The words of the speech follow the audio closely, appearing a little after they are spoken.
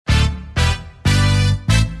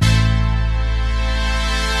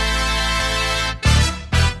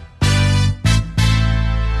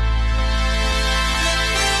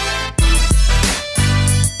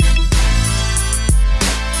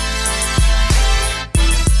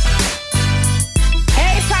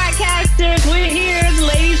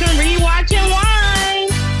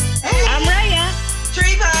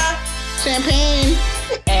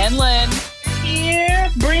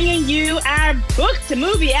to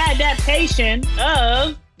movie adaptation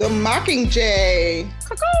of The Mockingjay.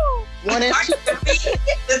 One and two. This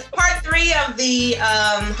is part 3 of the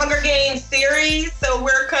Hunger Games series. So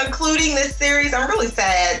we're concluding this series. I'm really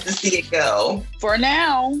sad to see it go. For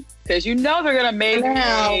now, because you know they're going to make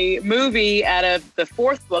a movie out of the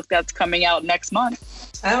 4th book that's coming out next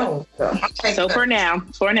month. Oh. Okay, so good. for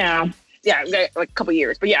now. Yeah, like a couple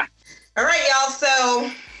years, but yeah. All right, y'all. So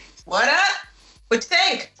what up? What you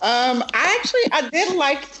think? I did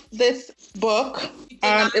like this book.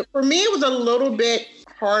 For me, it was a little bit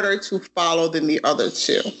harder to follow than the other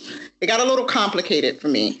two. It got a little complicated for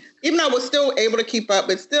me. Even though I was still able to keep up,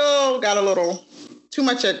 it still got a little too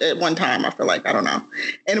much at one time, I feel like. I don't know.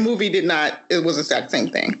 And the movie did not, it was the exact same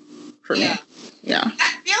thing for me. Yeah.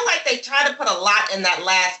 I feel like they tried to put a lot in that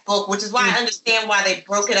last book, which is why I understand why they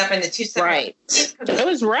broke it up into 2 separate. Right. It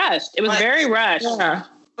was rushed. It was very rushed. Yeah.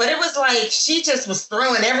 But it was like she just was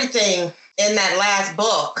throwing everything in that last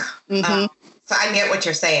book. Mm-hmm. So I get what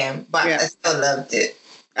you're saying, but I still loved it.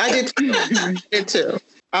 I did too.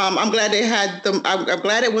 I'm glad they had them. I'm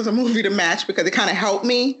glad it was a movie to match because it kind of helped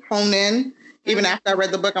me hone in. Even after I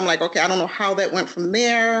read the book, I'm like, okay, I don't know how that went from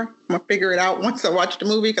there. I'm gonna figure it out once I watch the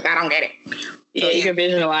movie because I don't get it. Yeah, you can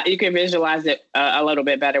visualize. You can visualize it a little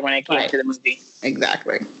bit better when it came to the movie.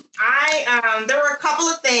 Exactly. There were a couple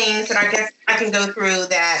of things that I guess I can go through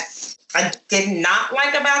that I did not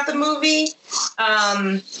like about the movie.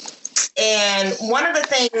 And one of the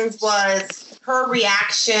things was her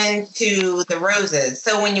reaction to the roses.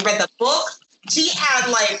 So when you read the book, she had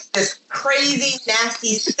like this crazy,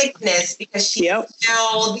 nasty sickness because she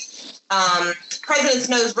smelled President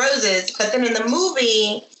Snow's roses. But then in the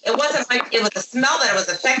movie, it wasn't like it was the smell that was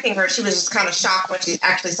affecting her. She was just kind of shocked when she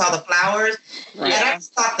actually saw the flowers. Right. And I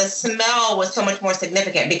just thought the smell was so much more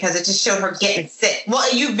significant because it just showed her getting sick.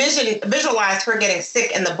 Well, you visualized her getting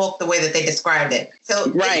sick in the book the way that they described it. So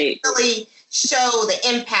it didn't really show the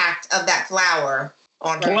impact of that flower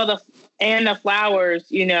on her. Well, the flowers,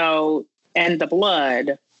 you know, and the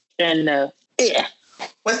blood and the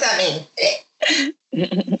What's that mean?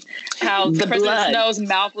 How the President Snow's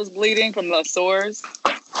mouth was bleeding from the sores.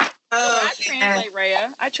 Oh, I translate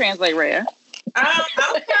Rhea. Oh,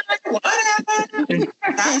 okay, whatever.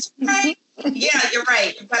 That's right. Yeah, you're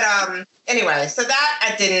right. But anyway, so that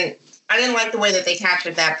I didn't like the way that they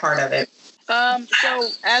captured that part of it. So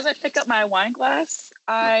as I pick up my wine glass,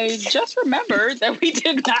 I just remembered that we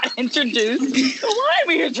did not introduce the wine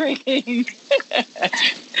we are drinking.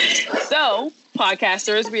 So,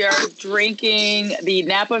 podcasters, we are drinking the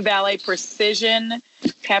Napa Valley Precision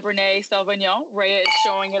Cabernet Sauvignon. Rhea is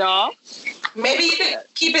showing it off. Maybe you could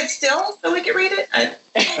keep it still so we can read it.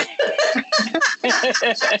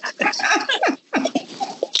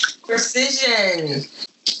 Precision.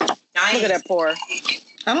 Nice. Look at that pour.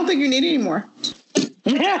 I don't think you need any more.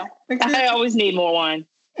 Yeah. I always need more wine.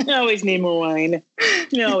 Always.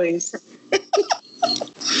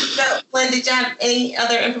 So, Lynn, did you have any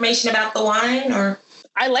other information about the wine? Or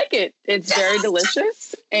I like it. It's very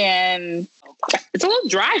delicious, and it's a little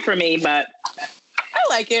dry for me, but I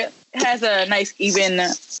like it. It has a nice, even,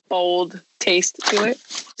 bold taste to it.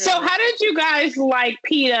 So how did you guys like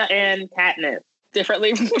Peeta and Katniss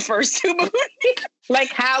differently from the first 2 movies?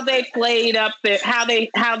 Like how they played up how they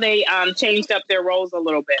changed up their roles a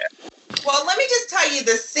little bit. Well, let me just tell you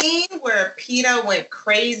the scene where Peeta went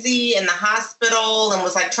crazy in the hospital and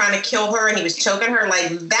was like trying to kill her and he was choking her. Like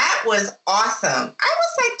that was awesome. I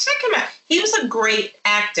was like, check him out. He was a great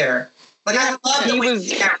actor. Like I love the way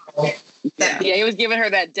he was giving her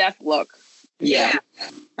that death look. Yeah.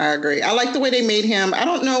 I agree. I like the way they made him. I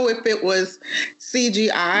don't know if it was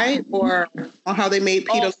CGI or how they made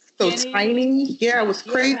Peeta so tiny. Yeah, it was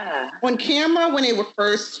crazy. Yeah. On camera, when they were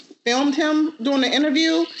first filmed him doing the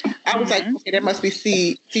interview, I was like, okay, that must be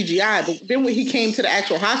CGI. But then when he came to the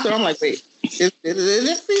actual hospital, I'm like, wait, is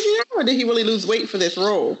this CGI or did he really lose weight for this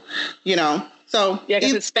role? You know? So yeah,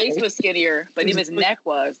 because his face was skinnier, but even his neck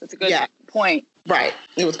was. That's a good point. Right.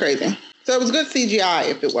 It was crazy. So it was good CGI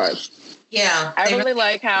if it was. Yeah. I really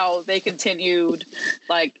like how they continued,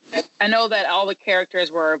 like, I know that all the characters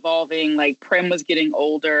were evolving, like Prim was getting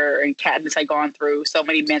older and Katniss had gone through so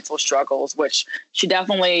many mental struggles, which she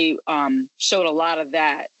definitely showed a lot of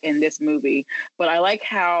that in this movie. But I like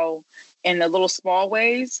how, in the little small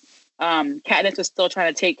ways, Katniss was still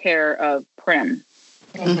trying to take care of Prim.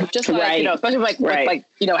 Mm-hmm. Just like, you know, especially like,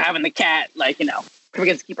 you know, having the cat, like, you know,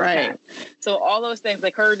 forgets to keep her cat. So all those things,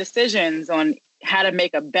 like her decisions on how to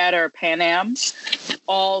make a better Pan Am,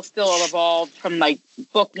 all still evolved from like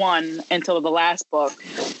book 1 until the last book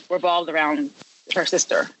revolved around her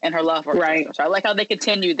sister and her love for her sister. So I like how they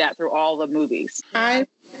continued that through all the movies. I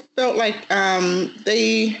felt like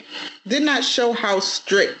they did not show how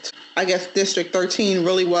strict, I guess, District 13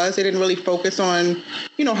 really was. They didn't really focus on,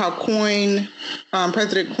 how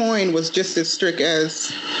President Coin was just as strict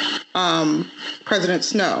as President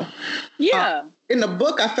Snow. Yeah. In the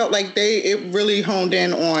book, I felt like it really honed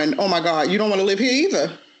in on, oh my God, you don't want to live here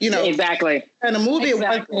either. Exactly. In the movie, it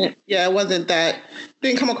wasn't that,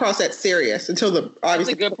 didn't come across that serious until the,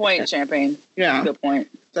 obviously. That's a good point, Champagne. Yeah. Good point.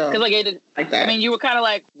 So, like that. I mean, you were kind of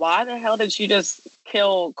like, why the hell did she just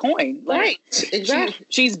kill Coin? Like, right. Exactly.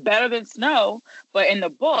 She's better than Snow, but in the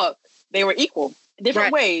book, they were equal.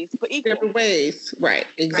 Different ways, but equal. Different ways. Right.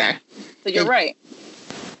 Exactly. So you're right.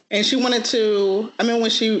 And she wanted to, when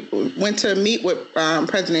she went to meet with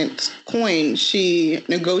President Coin, she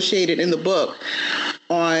negotiated in the book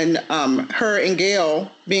on her and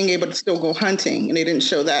Gale being able to still go hunting. And they didn't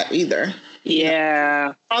show that either.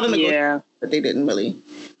 Yeah. But they didn't really,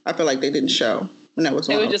 I feel like they didn't show. And that was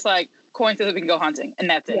It was just like, Coin says we can go hunting, and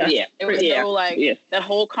that's it. Yeah. It was that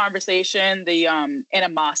whole conversation, the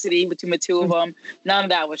animosity between the two of them, none of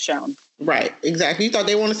that was shown. Right, exactly. You thought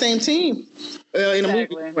they were on the same team in the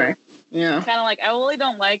movie. Right. Yeah. Kind of like, I really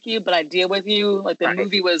don't like you, but I deal with you. Like the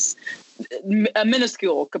movie was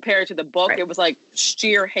minuscule compared to the book. Right. It was like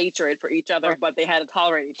sheer hatred for each other, but they had to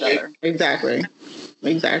tolerate each other. Exactly.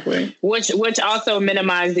 Which also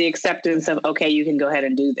minimized the acceptance of, okay, you can go ahead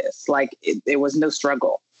and do this. Like there was no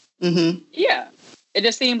struggle. Mm-hmm. Yeah. It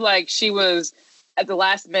just seemed like she was at the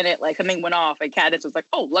last minute, like something went off and Katniss was like,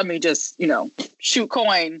 oh, let me just, shoot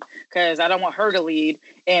Coin because I don't want her to lead.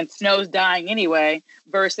 And Snow's dying anyway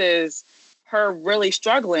versus her really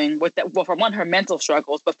struggling with that. Well, for one, her mental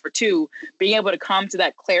struggles, but for two, being able to come to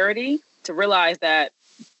that clarity to realize that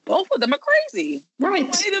both of them are crazy. Right. I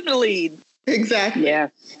want them to lead. Exactly. Yeah.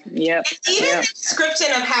 Yep. Even the description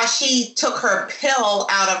of how she took her pill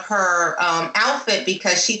out of her outfit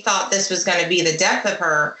because she thought this was going to be the death of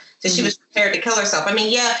her, so she was prepared to kill herself. I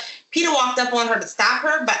mean, Peter walked up on her to stop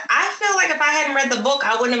her, but I feel like if I hadn't read the book,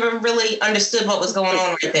 I wouldn't have really understood what was going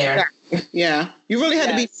on right there. Yeah. You really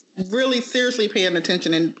had to be really seriously paying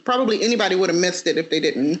attention, and probably anybody would have missed it if they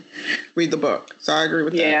didn't read the book. So I agree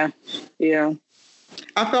with that. Yeah.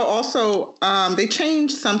 I felt also they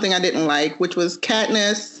changed something I didn't like, which was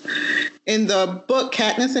Katniss. In the book,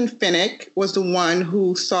 Katniss and Finnick was the one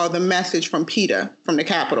who saw the message from Peeta from the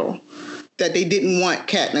Capitol that they didn't want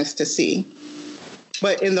Katniss to see.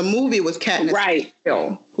 But in the movie, it was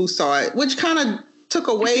Katniss who saw it, which kind of took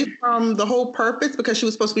away from the whole purpose because she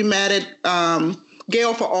was supposed to be mad at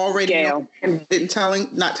Gale for already and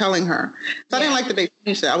not telling her. So I didn't like that they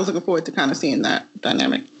changed that. I was looking forward to kind of seeing that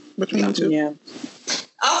dynamic between the two. Yeah.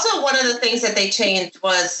 Also, one of the things that they changed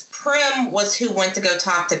was Prim was who went to go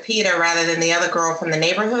talk to Peeta rather than the other girl from the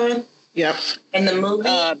neighborhood. Yep. In the movie.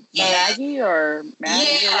 Maggie or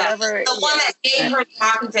whatever. The one that gave her the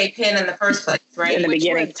Mockingjay pin in the first place, right? In the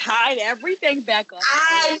beginning. Tied everything back up.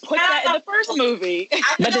 I put that in the first movie.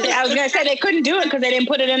 But I was going to say they couldn't do it because they didn't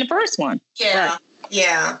put it in the first one. Yeah.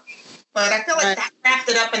 But I feel like that wrapped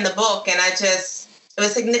it up in the book, and it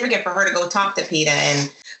was significant for her to go talk to Peeta,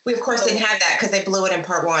 and we, of course, didn't have that because they blew it in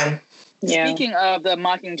part one. Yeah. Speaking of the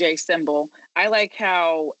Mockingjay symbol, I like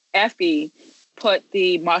how Effie put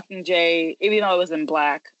the Mockingjay, even though it was in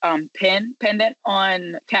black, pendant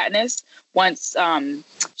on Katniss once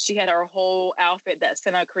she had her whole outfit that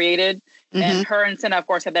Senna created. Mm-hmm. And her and Senna, of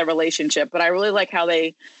course, had that relationship. But I really like how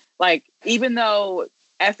they, even though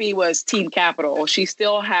Effie was Team Capitol, she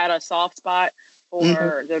still had a soft spot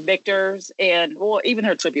for the victors and, even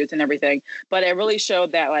her tributes and everything. But it really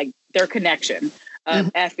showed that, their connection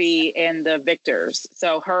of Effie and the victors.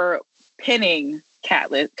 So her pinning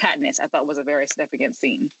Katniss, I thought was a very significant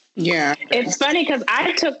scene. Yeah. It's funny because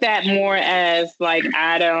I took that more as,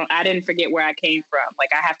 I didn't forget where I came from.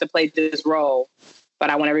 I have to play this role, but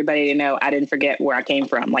I want everybody to know I didn't forget where I came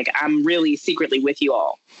from. I'm really secretly with you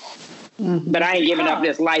all. Mm-hmm. But I ain't giving up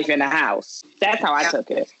this life in the house. That's how I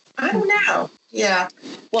took it. I don't know. Yeah.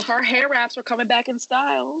 Well, her hair wraps were coming back in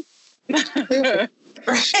style. Right.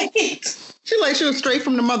 She was straight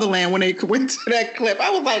from the motherland when they went to that clip. I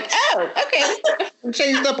was like, oh, okay.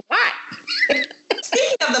 Changed up a lot.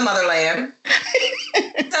 Speaking of the motherland,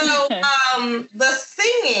 so the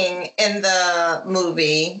singing in the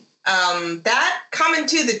movie, that Coming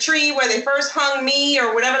to the Tree where they first hung me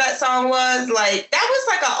or whatever that song was, that was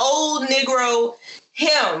an old Negro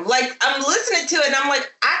hymn. I'm listening to it and I'm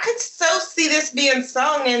like, I could so see this being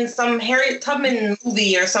sung in some Harriet Tubman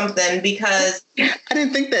movie or something because I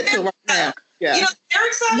didn't think that till right now. Yeah.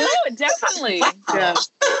 Lyrics on No, definitely. Yeah.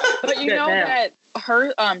 But you know that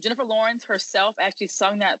Jennifer Lawrence herself actually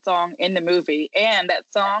sung that song in the movie, and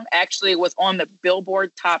that song actually was on the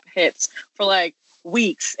Billboard top hits for like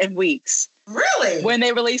weeks and weeks. Really? When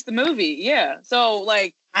they released the movie, yeah. So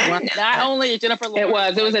like, not only Jennifer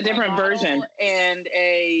Lawrence, it was a different version and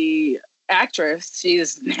a actress.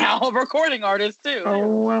 She's now a recording artist too.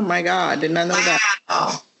 Oh my God! Did not know that.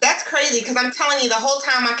 Wow. That's crazy, because I'm telling you, the whole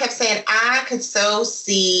time I kept saying I could so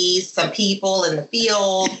see some people in the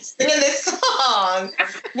field singing this song.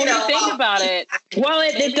 When you think about it, well,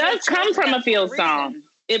 it does come from a field song.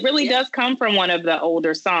 It really does come from one of the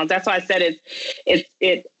older songs. That's why I said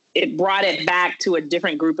it brought it back to a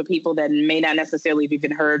different group of people that may not necessarily have even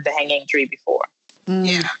heard the Hanging Tree before.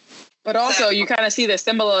 Yeah. But also, you kind of see the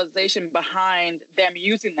symbolization behind them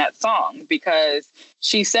using that song, because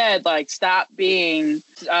she said, like, stop being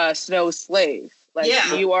Snow's slave. Like,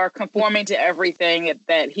 you are conforming to everything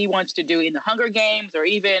that he wants to do in the Hunger Games or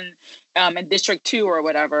even in District 2 or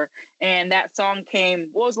whatever. And that song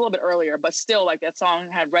came, well, it was a little bit earlier, but still, like, that song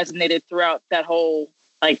had resonated throughout that whole,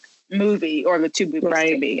 like, movie, or the two movies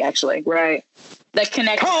to me, actually. Right. That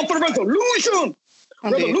connects. Call for the resolution!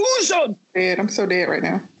 Revolution! Dead. I'm so dead right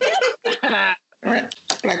now. All right.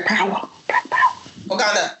 Black power. Black power.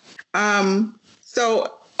 Wakanda.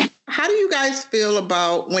 So how do you guys feel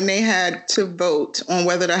about when they had to vote on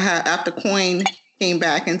whether to have, after Coin came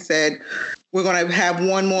back and said, we're going to have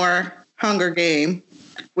one more Hunger Game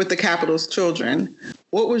with the Capitol's children?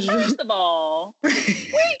 What was your... First of all,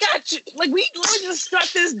 we got you. Like, we just struck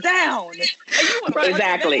this down.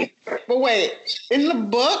 Exactly. But wait, in the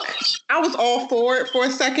book, I was all for it for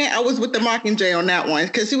a second. I was with the Mockingjay on that one,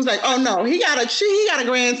 because he was like, oh no, he got a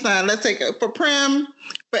grandson. Let's take it for Prim.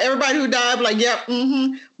 For everybody who died, like, yep,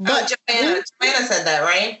 mm-hmm. But Joanna said that,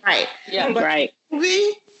 right? Right. Yeah. But right.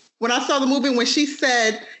 Movie, when I saw the movie, when she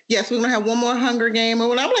said, yes, we're going to have one more Hunger Game,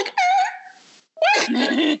 and I'm like,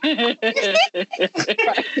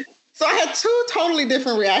 So I had two totally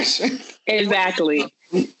different reactions. Exactly.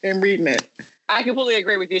 In reading it. I completely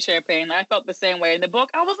agree with you, Champagne. I felt the same way. In the book,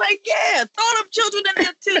 I was like, yeah, throw them children in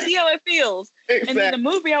there too, see how it feels. Exactly. And in the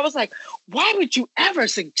movie, I was like, why would you ever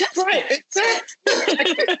suggest that? Exactly.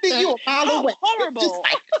 I could see you a mile away. Horrible.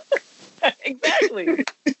 Exactly. And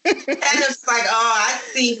it's like, oh, I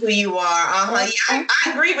see who you are. Yeah,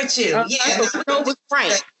 I agree with you. Snow was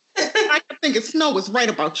right. I think Snow was right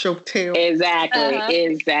about your tale.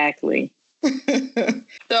 Exactly.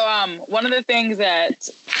 So one of the things that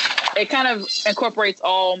it kind of incorporates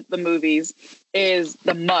all the movies is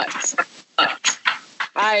the mutts.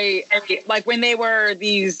 I like when they were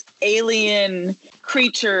these alien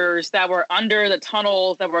creatures that were under the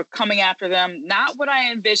tunnels that were coming after them. Not what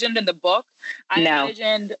I envisioned in the book. I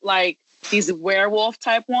envisioned like these werewolf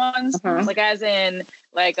type ones, like as in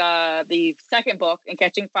like the second book in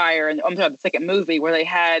Catching Fire, and I'm sorry, the second movie where they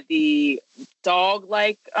had the dog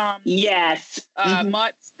like mutts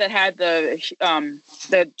that had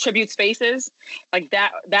the tribute's faces, like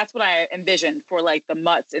that. That's what I envisioned for like the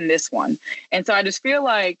mutts in this one. And so I just feel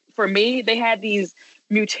like for me, they had these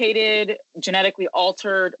mutated, genetically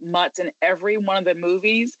altered mutts in every one of the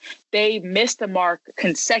movies. They missed the mark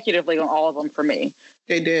consecutively on all of them for me.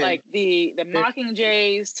 They did. Like the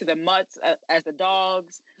Mockingjays to the mutts as the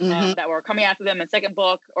dogs that were coming after them in second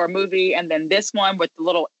book or movie, and then this one with the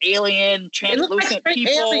little alien translucent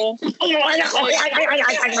people. I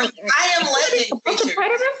Am Legend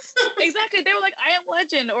creatures. Exactly. They were like, I Am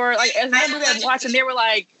Legend, or like as I remember them watching, they were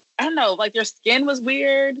like, I don't know, like their skin was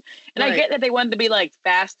weird. And I get that they wanted to be like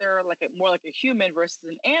faster, like more like a human versus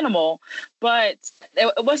an animal, but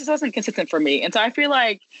it wasn't consistent for me. And so I feel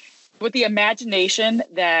like with the imagination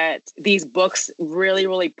that these books really,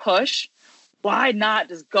 really push, why not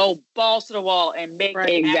just go balls to the wall and make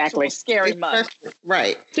an actual scary mutt?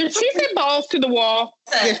 Right. Did she say balls to the wall?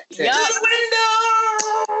 To the window,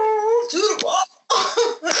 to the wall.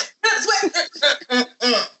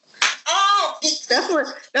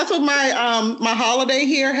 That's what my holiday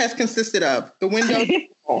here has consisted of. The window.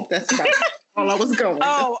 That's about all I was going.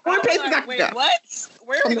 Oh, wait, what?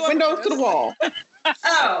 Where from the windows to the wall. Oh, okay.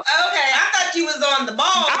 I thought you was on the ball.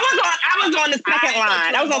 I was on the second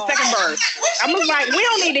line. I was on second verse. I was like, we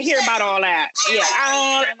don't need to hear about all that. Yeah.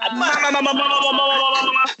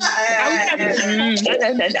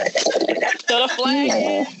 So the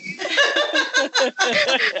flag.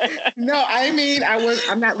 No, I mean,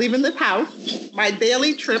 I'm not leaving this house. My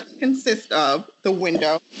daily trips consist of the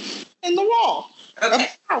window and the wall. Okay.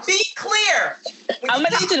 Be clear. I'm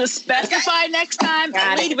gonna need you to specify next time.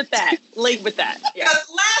 Lead with that. Yeah. Because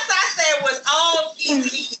last I said was all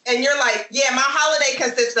TV, and you're like, yeah, my holiday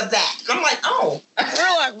consists of that. I'm like, oh.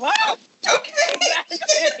 We're like, what? Okay.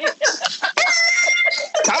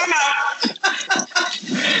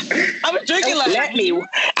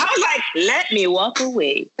 me walk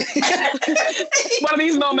away. One of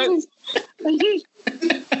these moments.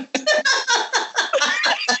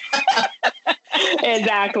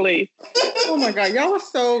 Exactly. Oh my God, y'all are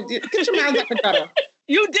so. Get your mouths up better.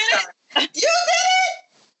 You did it. You did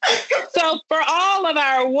it. So for all of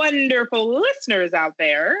our wonderful listeners out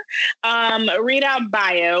there, read our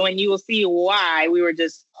bio and you will see why we were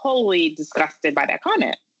just wholly disgusted by that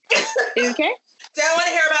comment. Okay? Don't want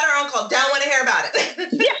to hear about her uncle. Don't want to hear about it.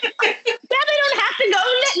 Yeah. Definitely don't have to go.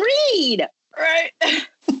 Let's read. Right.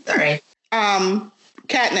 Sorry.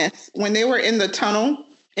 Katniss, when they were in the tunnel,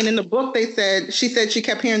 and in the book she said she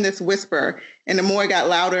kept hearing this whisper, and the more it got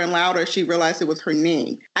louder and louder, she realized it was her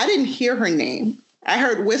name. I didn't hear her name. I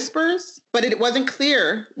heard whispers, but it wasn't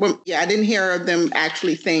clear. Well, I didn't hear them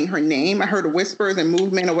actually saying her name. I heard whispers and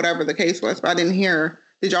movement or whatever the case was, but I didn't hear.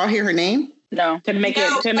 Did y'all hear her name? No. To make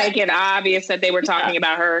it obvious that they were talking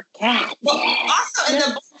about her. Cat. Well, also in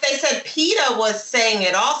the book, they said Peeta was saying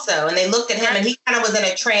it also, and they looked at him, and he kind of was in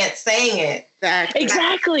a trance saying it.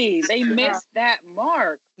 Exactly. They missed that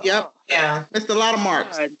mark. Yep. Yeah. Missed a lot of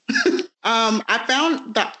marks. I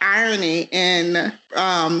found the irony in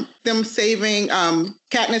them saving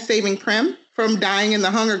Katniss saving Prim from dying in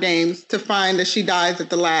the Hunger Games to find that she dies at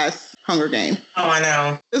the last Hunger Game. Oh, I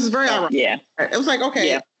know. This is very ironic. Yeah. It was like,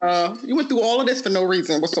 okay, you went through all of this for no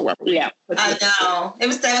reason whatsoever. Yeah. I know. It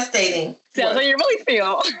was devastating. Sounds like you really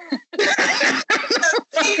feel.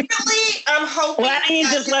 Secretly, I'm hoping. Well, I mean,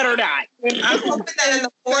 just let her die. I'm hoping that in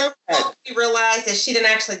the fourth book we realized that she didn't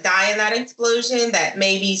actually die in that explosion, that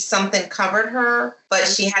maybe something covered her, but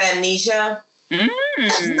she had amnesia.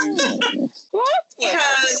 What?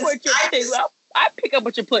 Because I pick up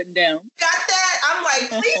what you're putting down. Got that? I'm like,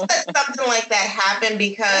 please let something like that happen,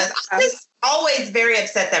 because I'm just always very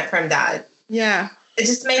upset that Prim died. Yeah. It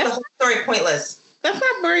just made the whole story pointless. That's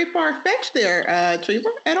not very far-fetched there, Treva,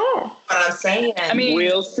 at all. What I'm saying. I mean,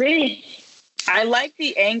 we'll see. I like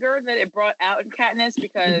the anger that it brought out in Katniss,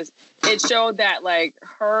 because it showed that like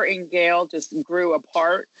her and Gale just grew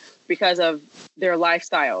apart because of their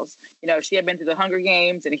lifestyles. You know, she had been through the Hunger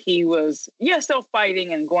Games and he was, still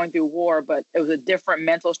fighting and going through war, but it was a different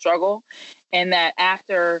mental struggle. And that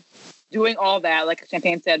after doing all that, like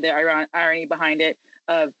Champagne said, the irony behind it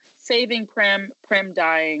of saving Prim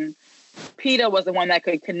dying, Peeta was the one that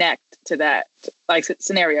could connect to that like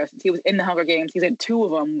scenario. Since he was in the Hunger Games, he's in 2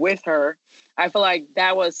 of them with her. I feel like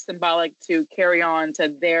that was symbolic to carry on to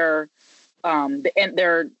their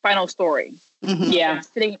final story. Mm-hmm. Yeah,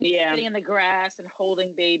 sitting in the grass and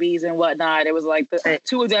holding babies and whatnot. It was like the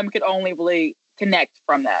 2 of them could only really connect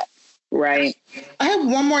from that. Right. I have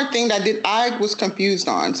one more thing I was confused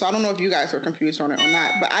on. So I don't know if you guys were confused on it or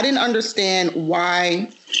not, but I didn't understand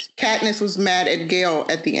why Katniss was mad at Gale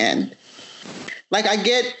at the end. Like, I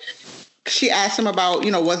get, she asked him about,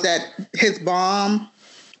 was that his bomb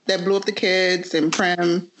that blew up the kids and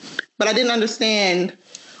Prim? But I didn't understand,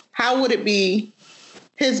 how would it be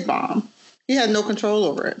his bomb? He had no control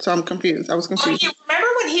over it. So I'm confused. I was confused. Oh, you remember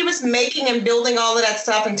when he was making and building all of that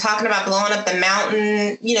stuff and talking about blowing up the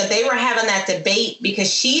mountain? They were having that debate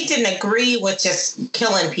because she didn't agree with just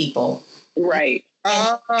killing people. Right.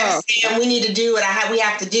 And we need to do what we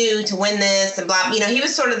have to do to win this and blah. He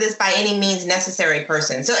was sort of this by any means necessary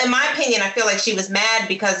person. So in my opinion, I feel like she was mad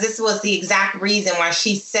because this was the exact reason why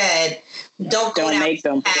she said, don't go down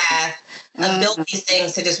the path of build these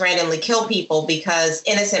things to just randomly kill people, because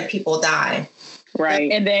innocent people die.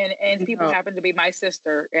 Right. And people happen to be my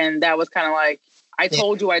sister. And that was kind of like, I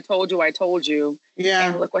told you. Yeah.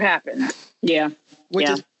 And look what happened. Yeah. Which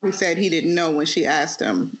is what he said he didn't know when she asked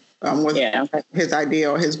him. Was his idea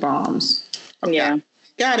or his bombs. Okay. Yeah.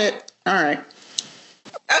 Got it. All right.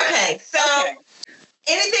 Okay. So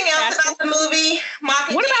anything else about the movie?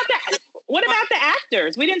 What about the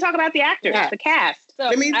actors? We didn't talk about the actors, the cast. So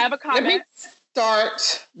I have a comment. Let me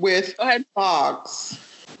start with Boggs.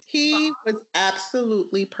 He was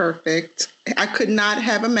absolutely perfect. I could not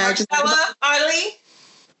have imagined. Mahershala Ali?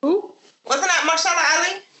 Who? Wasn't that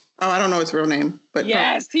Mahershala Ali? Oh, I don't know his real name, but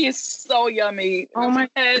yes, he is so yummy. Oh my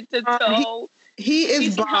head to toe. He is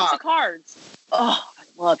He's from House of Cards. Oh, I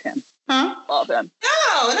love him. Huh? Love him.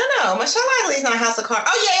 No. Mahershala Ali's on House of Cards.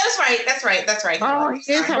 Oh yeah, that's right. Oh,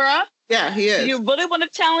 he is, bruh. Yeah, he is. You really want to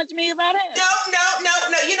challenge me about it? No.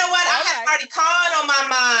 You know what? I had Marty Khan on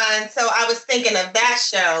my mind, so I was thinking of that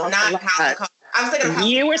show, not House of Cards. I was thinking of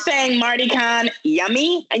You were saying Marty Khan,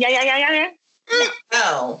 yummy? Yeah.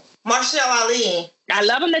 No. Mahershala Ali. I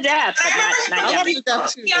love him to death. I love him to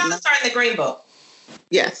death too. He also starred in the Green Book.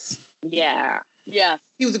 Yes. Yeah. Yes.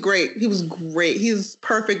 He was great. He was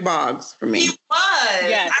perfect Boggs for me. He was.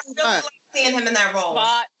 Yes. I really like seeing him in that role.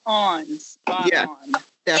 Spot on.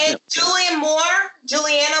 Definitely. And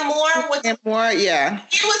Juliana Moore, yeah.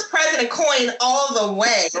 She was President Coin all the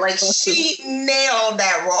way. Like, she nailed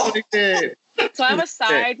that role. She did. So I have a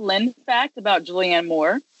side Lynn fact about Julianne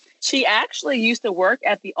Moore. She actually used to work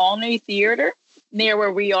at the Olney Theater near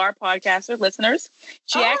where we are, podcaster listeners.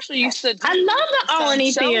 She actually used to. I love the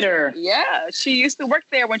Olney Theater. Yeah, she used to work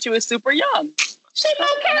there when she was super young. She Mo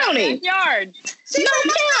County. Yard. Mo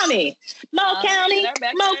County. Mo County.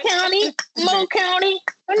 Mo County. Mo County.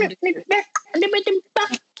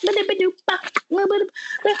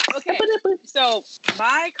 Okay. So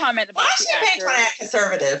my comment about why is she being kind of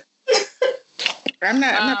conservative? I'm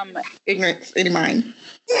not ignorant any mind.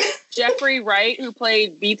 Jeffrey Wright, who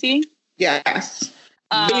played BT. Yes.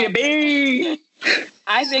 B.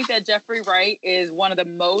 I think that Jeffrey Wright is one of the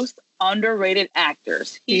most underrated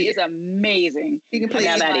actors. He is amazing. He can play.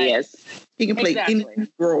 He is. He can play any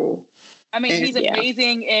role. I mean, he's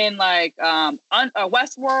amazing in like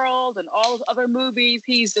Westworld and all those other movies.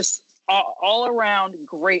 He's just all around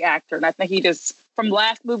great actor, and I think he just from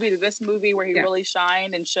last movie to this movie where he really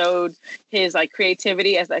shined and showed his like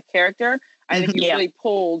creativity as that character. I think he really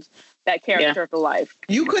pulled that character to life.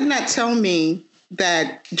 You could not tell me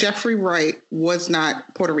that Jeffrey Wright was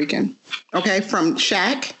not Puerto Rican. Okay, from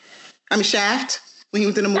Shaft, when he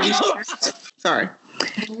was in the movie Shaft. Sorry.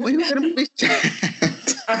 When he was in the movie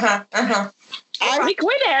Shaft.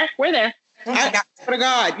 We're there. I swear to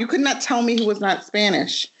God, you could not tell me he was not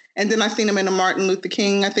Spanish. And then I seen him in a Martin Luther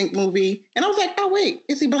King, I think, movie. And I was like, oh, wait,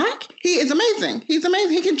 is he black? He is amazing. He's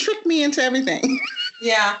amazing. He can trick me into everything.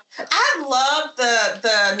 Yeah. I love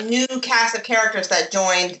the new cast of characters that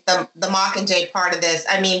joined the Mockingjay part of this.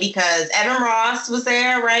 I mean, because Evan Ross was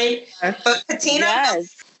there, right? But Patina,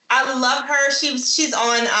 I love her. She's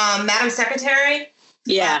on Madam Secretary.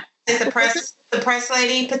 Yeah. The press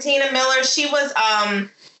lady. Patina Miller. She was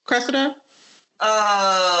Cressida?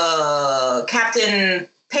 Captain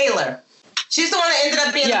Paler. She's the one that ended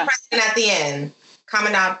up being the president at the end.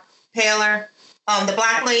 Commandant Paler. The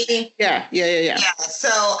black lady. Yeah. So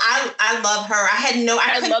I love her. I didn't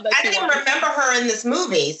even remember her in this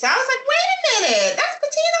movie. So I was like, wait a minute, that's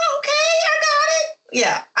Patina. Okay, I got it.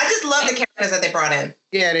 Yeah, I just love the characters that they brought in.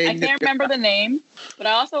 Yeah, I can't remember the name, but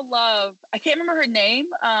I also love. I can't remember her name,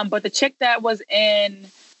 but the chick that was in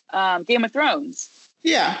Game of Thrones.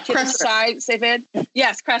 Yeah, Cressida.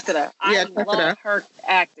 Yes, Cressida. I love her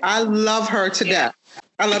acting. I love her to death.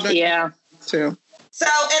 I love her too. So,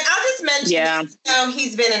 and I'll just mention,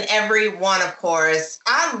 he's been in every one, of course.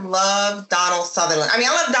 I love Donald Sutherland. I mean,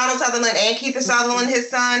 I love Donald Sutherland and Keith Sutherland, his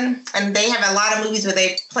son, and they have a lot of movies where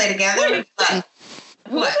they play together.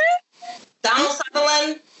 What? Donald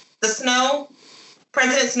Sutherland,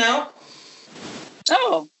 President Snow.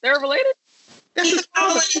 Oh, they're related? That's his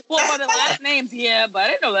father. Well, by the last names, but I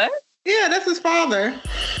didn't know that. Yeah, that's his father.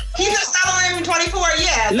 He's a Sutherland 24, They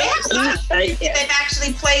have a lot of movies they've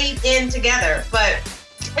actually played in together. But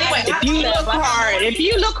anyway, if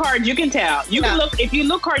you look hard, you can tell. If you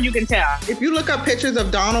look hard, you can tell. If you look up pictures of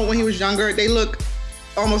Donald when he was younger, they look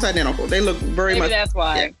almost identical. They look very much. Maybe that's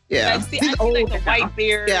why. Yeah. I see like the white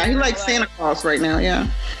beard. Yeah, he's like Santa Claus right now. Yeah.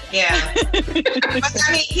 Yeah. But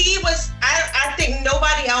I mean, he was. I think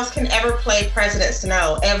nobody else can ever play President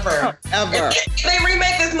Snow ever. If they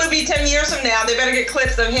remake this movie 10 years from now, they better get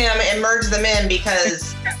clips of him and merge them in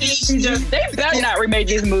because he's just. They better not remake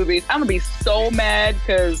these movies. I'm gonna be so mad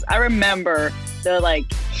because I remember the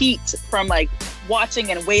like heat from like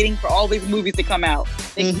watching and waiting for all these movies to come out.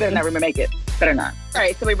 They better not remake it. Better not. All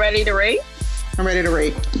right, so we ready to rate? I'm ready to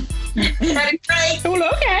rate. Ready to rate? Well,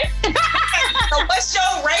 okay. So what's your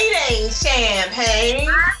rating, Champagne?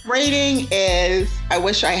 Rating is, I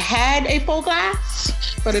wish I had a full glass,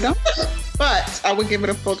 but I don't. But I would give it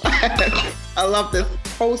a full glass. I love this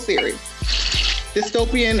whole series.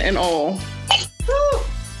 Dystopian and all. Woo.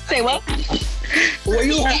 Say what?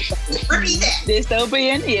 Repeat that.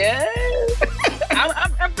 Dystopian, yes.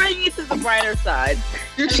 I'm bringing it to the brighter side.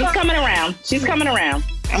 She's coming around.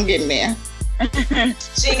 I'm getting there.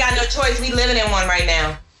 She ain't got no choice. We living in one right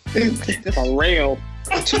now. For real.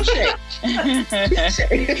 Touche. You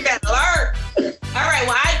better learn. All right.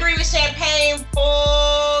 Well, I agree with Champagne.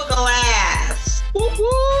 Full glass. Whoop,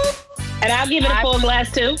 whoop. And I'll give it a full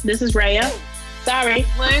glass too. This is Raya. Sorry.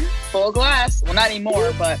 Lynn, full glass. Well, not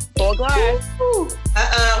anymore, but full glass.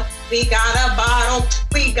 We got a bottle.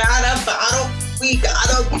 We got a bottle. We got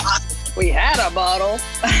a bottle. We had a bottle.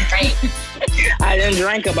 Right. I didn't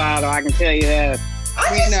drink a bottle, I can tell you that.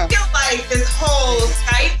 I just feel like this whole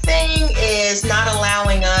Skype thing is not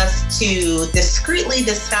allowing us to discreetly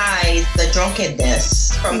disguise the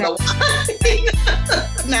drunkenness from the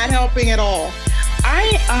wine. Not helping at all.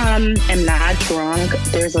 I am not drunk.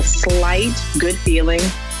 There's a slight good feeling.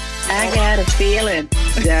 I got a feeling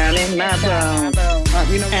down in my bones.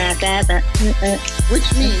 You know, which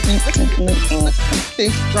means see,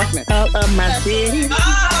 drunkenness. Out of my city,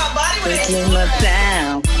 body with in my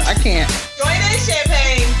town. I can't. Join in,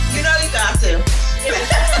 champagne. You know you got to. There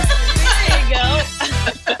you go.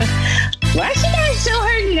 Why she gotta show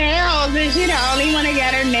her nails? Is she the only one that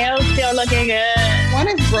got her nails still looking good? One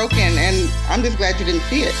is broken, and I'm just glad you didn't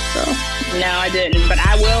see it. So No, I didn't. But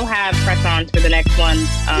I will have press-ons for the next one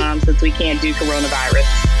since we can't do coronavirus.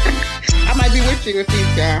 I might be with you if these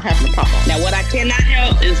happen to pop up. Now, what I cannot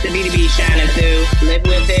help is the BDB shining through. Live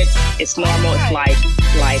with it. It's normal. It's life.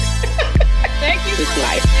 Thank you It's for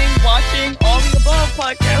life. watching All the Above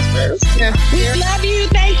podcasters. Yeah. We love you.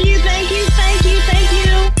 Thank you.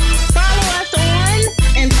 Follow us on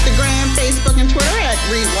Instagram, Facebook, and Twitter at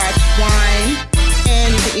Read Watch Wine.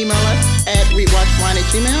 And you can email us at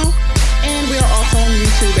readwatchwine@gmail.com.